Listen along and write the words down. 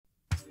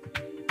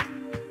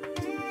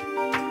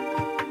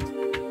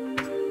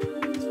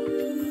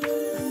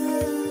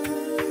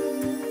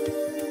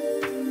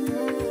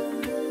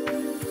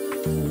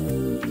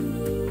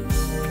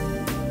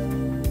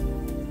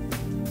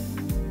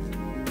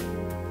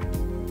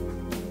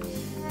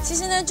其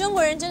实呢，中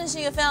国人真的是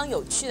一个非常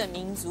有趣的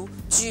民族。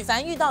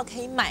凡遇到可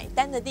以买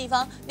单的地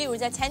方，例如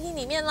在餐厅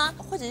里面啦，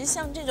或者是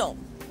像这种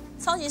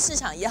超级市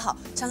场也好，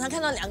常常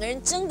看到两个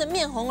人争得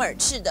面红耳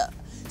赤的。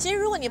其实，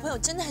如果你朋友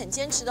真的很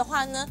坚持的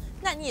话呢，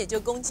那你也就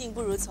恭敬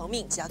不如从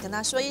命，只要跟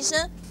他说一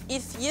声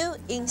 "If you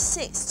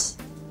insist,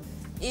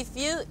 if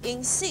you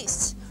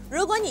insist"，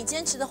 如果你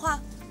坚持的话，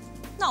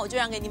那我就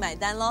让给你买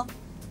单咯。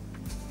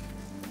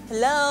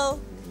Hello,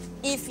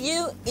 if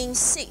you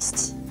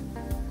insist.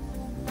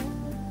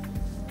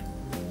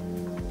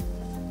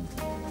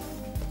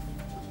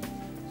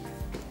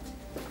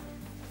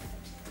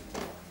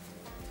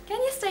 Can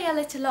you stay a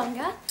little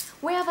longer?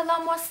 We have a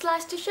lot more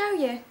slides to show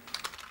you.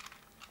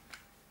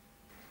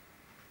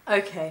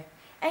 Okay.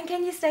 And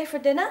can you stay for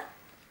dinner?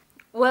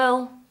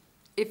 Well,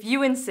 if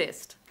you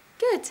insist.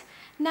 Good.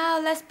 Now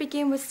let's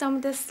begin with some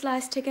of the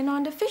slides taken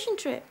on the fishing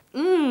trip.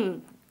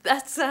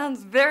 That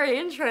sounds very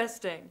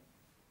interesting.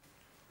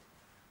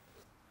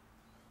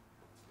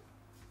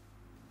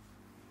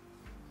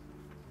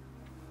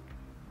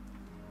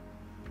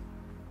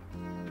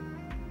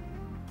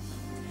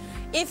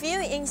 If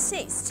you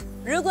insist，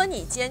 如果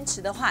你坚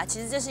持的话，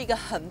其实这是一个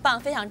很棒、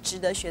非常值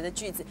得学的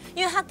句子，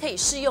因为它可以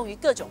适用于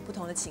各种不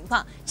同的情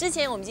况。之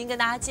前我们已经跟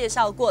大家介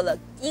绍过了，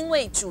因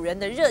为主人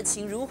的热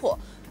情如火，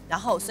然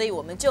后所以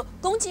我们就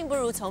恭敬不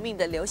如从命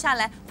的留下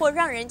来，或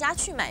让人家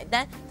去买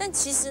单。但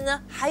其实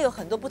呢，还有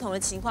很多不同的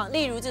情况，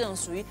例如这种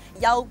属于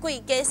腰贵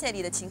给塞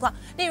里的情况，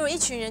例如一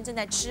群人正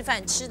在吃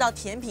饭，吃到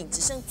甜品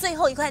只剩最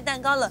后一块蛋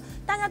糕了，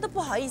大家都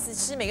不好意思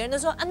吃，每个人都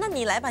说啊，那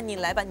你来吧，你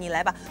来吧，你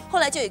来吧。后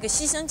来就有一个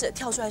牺牲者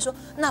跳出来说，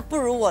那不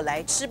如我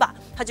来吃吧。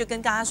他就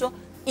跟大家说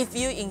 ，If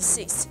you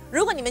insist，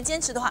 如果你们坚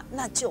持的话，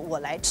那就我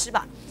来吃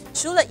吧。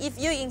除了 If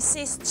you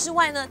insist 之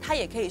外呢，他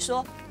也可以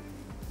说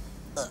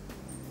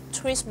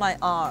，twist my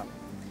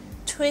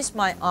arm。Twist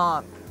my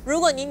arm。如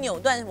果你扭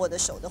断我的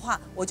手的话，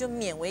我就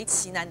勉为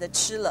其难的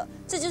吃了。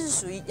这就是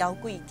属于摇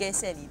贵给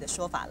塞里的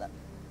说法了。